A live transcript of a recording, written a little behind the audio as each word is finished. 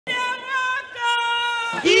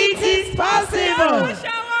It is possible.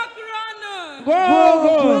 Go.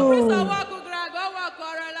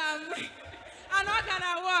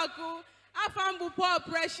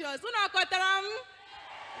 Precious.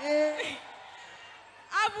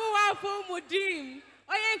 Mudim.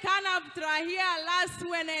 Here last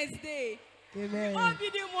Wednesday. Amen.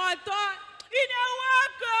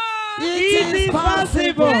 It is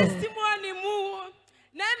possible. Testimony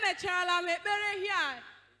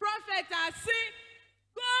Prophet, I see,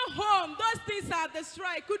 go home. Those things are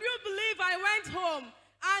destroyed. Could you believe I went home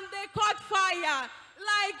and they caught fire?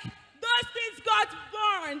 Like those things got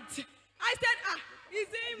burnt. I said, is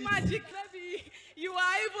it magic? Maybe you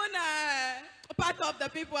are even part of the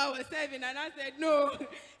people I was serving. And I said, no,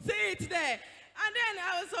 see it there. And then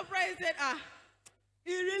I was surprised that,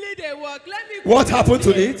 it really did work. Let me. What happened to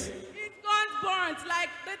it? It got burnt. Like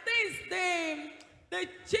the things, the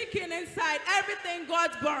chicken inside, everything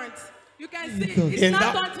got burnt. You can see it's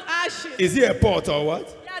not turned to ashes. Is it a pot or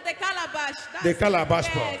what? Yeah, the calabash. The calabash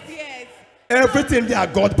pot. Yes. Everything there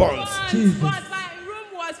got burnt. But my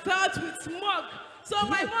room was filled with smoke. So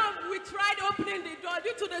my mom, we tried opening the door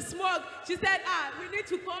due to the smoke. She said, we need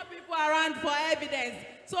to call people around for evidence.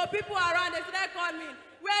 So people around, they started calling me.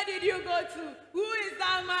 Where did you go to? Who is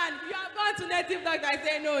that man? You have gone to native doctor. I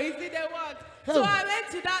said, no, he did the work. So I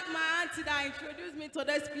went to that my auntie that introduced me to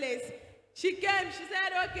this place. She came, she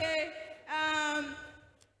said, okay,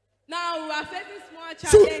 now we are facing small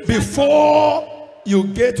challenge. So before you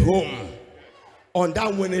get home on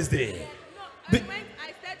that Wednesday, no, I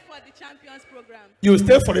stayed for the Champions program. You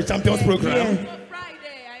stayed for the Champions program? So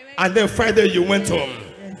Friday, I went. And then Friday you went home.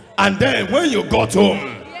 And then when you got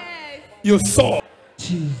home, you saw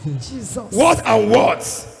Jesus. What and what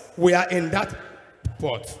were in that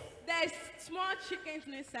pot? There's small chickens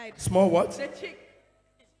inside. Small what? The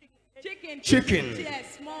chicken. Chicken.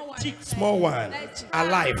 Yes, small one. Small one.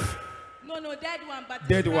 Alive. No, dead one, but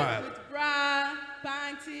dead one. With bra,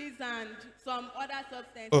 panties, and some other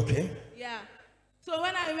substance. Okay. Yeah. So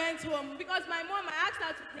when I went home, because my mom, I asked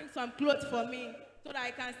her to bring some clothes for me so that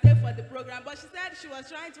I can stay for the program. But she said she was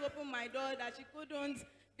trying to open my door, that she couldn't,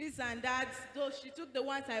 this and that. So she took the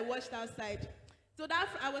ones I washed outside. So that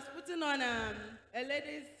I was putting on a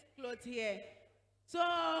lady's clothes here. So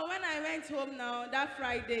when I went home now, that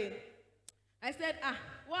Friday, I said,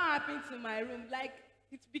 what happened to my room? Like,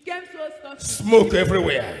 it became so stuffy. Smoke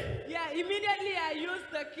everywhere. Yeah, immediately I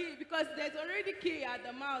used the key because there's already key at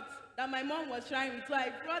the mouth that my mom was trying with. So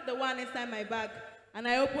I brought the one inside my bag and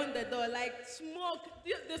I opened the door. Like smoke,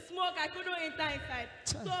 the smoke, I couldn't enter inside.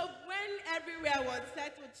 So when everywhere was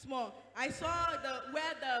set with smoke, I saw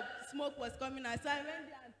where the smoke was coming out. So I went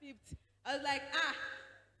there and peeped. I was like,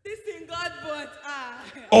 this thing got burnt.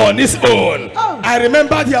 On its own. I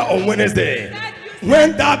remember here on Wednesday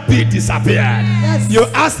when that bee disappeared. You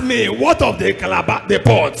asked me what of the calabash, the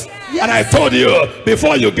pot, and I told you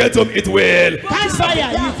before you get home it will. Catch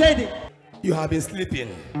fire. You said it. You have been sleeping.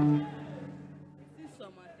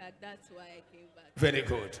 That's why I came back. Very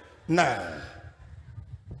good. Now,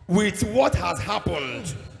 with what has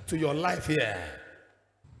happened to your life here,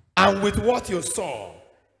 and with what you saw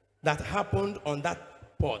that happened on that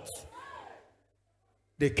pot,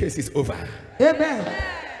 the case is over. Amen.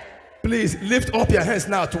 Please lift up your hands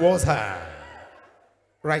now towards her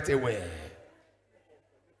right away.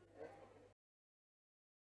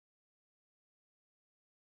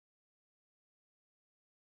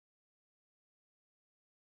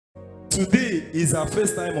 Today is our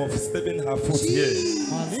first time of stepping her foot here.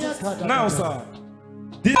 Now, sir.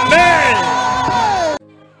 Amen.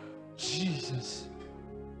 Jesus.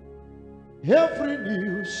 Every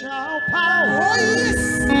knee shall bow.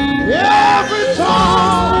 Every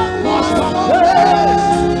tongue must confess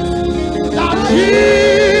that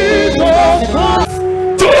Jesus Christ.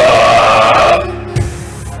 2,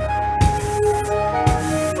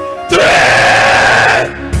 3,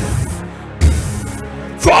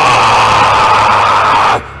 4,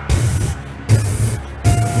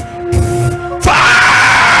 5.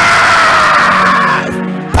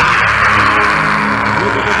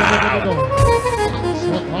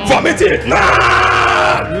 Vomit it now!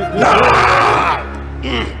 Now!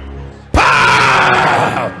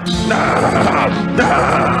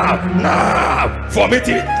 Vomit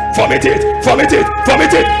it! Vomit it! Vomit it!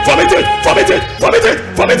 Vomit it! Vomit it! Vomit it! Vomit it!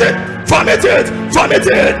 Vomit it! Vomit it! Vomit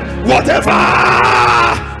it! Whatever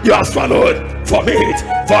you have swallowed, vomit!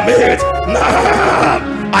 Vomit!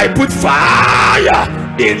 Now! I put fire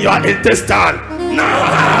in your intestine!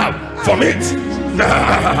 Now! Vomit!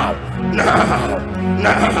 Now! Now!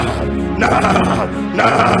 Now!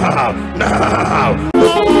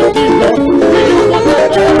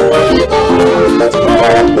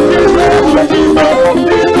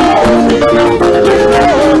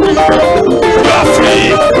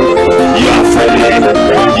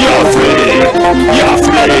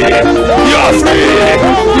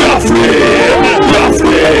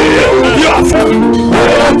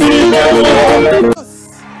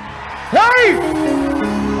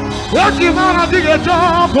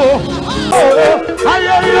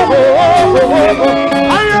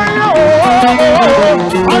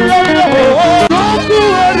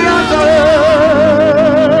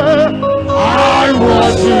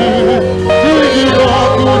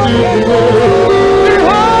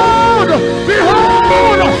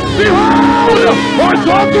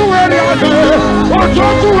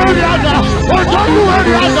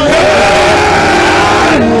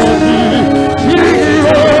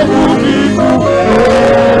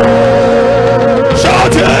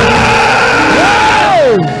 Shout it!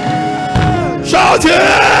 Shout it!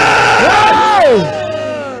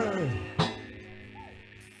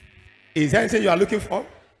 Is there anything you are looking for?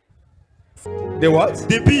 The what?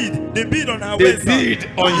 The bead on her The waist. bead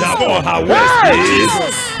on her waist is.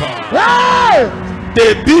 The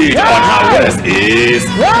bead on her waist is.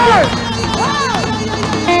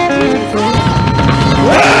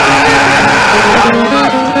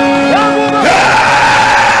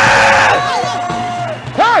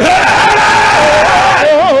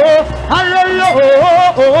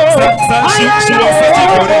 She was searching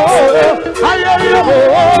for it.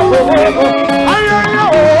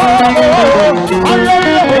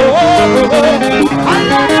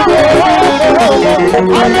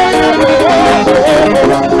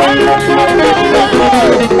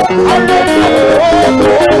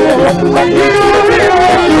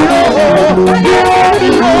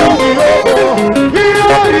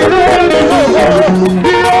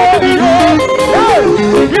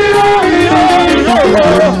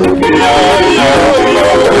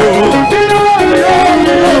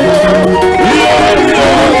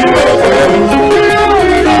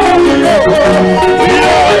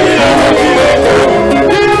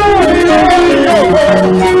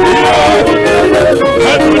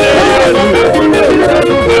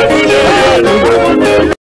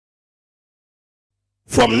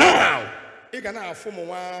 From now, you can have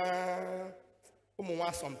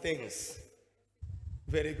some things.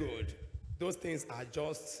 Very good. Those things are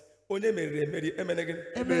just onye mere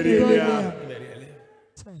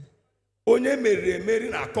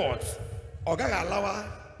na court. Ogaga alawa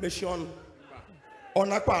mission.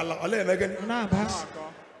 Onakwa ala ole emegen.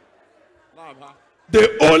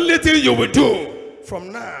 The only thing you will do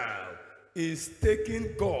from now is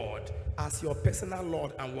taking God as your personal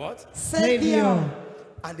Lord and what? Savior.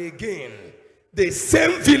 And again, the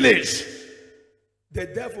same village, the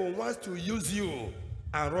devil wants to use you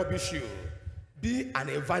and rubbish you. Be an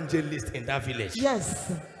evangelist in that village.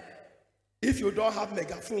 Yes. If you don't have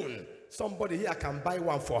megaphone, somebody here can buy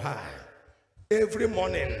one for her. Every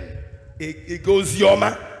morning, it goes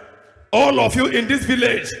Yoma. All of you in this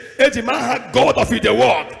village, Ejima had God of it the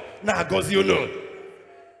work. Now goes you know.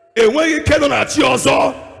 And when you cannot achieve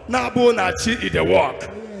also, now bo na chi in the work.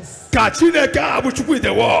 Kachineka abuchuku in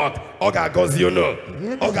the work. Oga goes you know.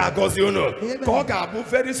 Oga goes you know. Oga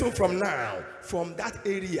very soon from now, from that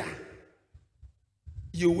area,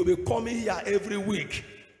 you will be coming here every week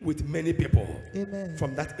with many people. Amen.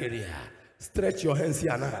 From that area. Stretch your hands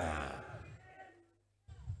here now.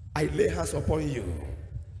 I lay hands upon you.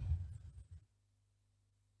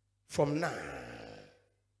 From now,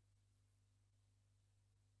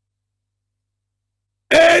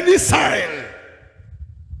 any sign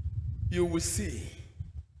you will see,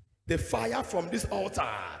 the fire from this altar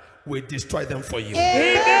will destroy them for you.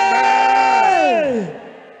 Amen.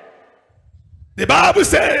 The Bible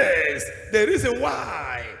says the reason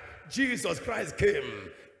why Jesus Christ came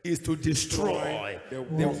is to destroy the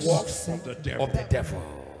works of the devil.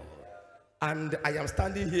 And I am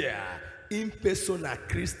standing here in persona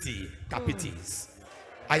Christi Capitis.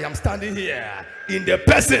 I am standing here in the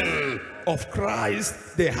person of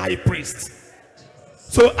Christ the high priest.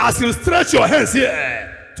 So as you stretch your hands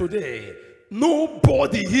here today,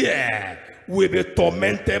 nobody here will be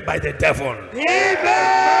tormented by the devil.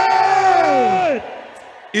 Amen.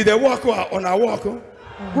 If they walk on a walk,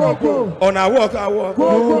 Go, go. on a walk, I walk.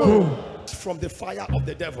 Go, go. From the fire of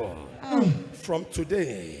the devil. From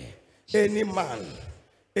today, any man,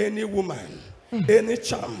 any woman, any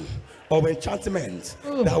charm or enchantment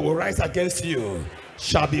that will rise against you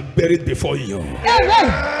shall be buried before you.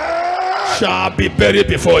 Amen. Shall be buried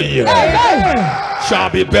before you. Amen. Shall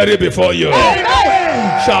be buried before you.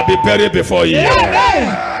 Amen. Shall be buried before you.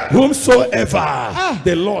 Amen. Whomsoever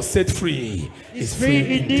the Lord set free is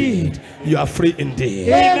free indeed. You are free indeed.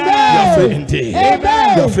 Amen. You are free indeed.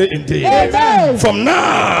 Amen. You are free indeed. Amen. From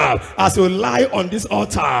now, as you lie on this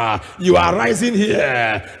altar, you are rising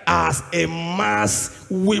here as a mass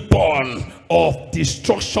weapon of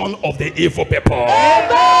destruction of the evil people.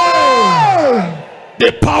 Amen.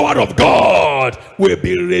 The power of God will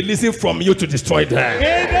be releasing from you to destroy them.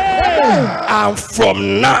 Amen. And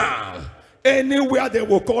from now, anywhere they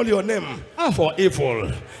will call your name for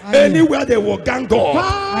evil, anywhere they will gang up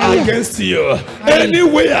against you,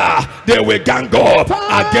 anywhere they will gang up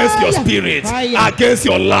against your spirit, against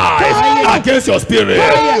your life, against your spirit,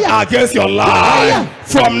 against your life,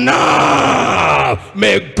 from now,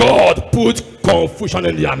 may God put confusion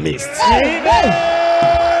in their midst.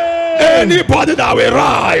 Anybody that will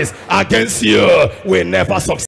rise against you will never succeed.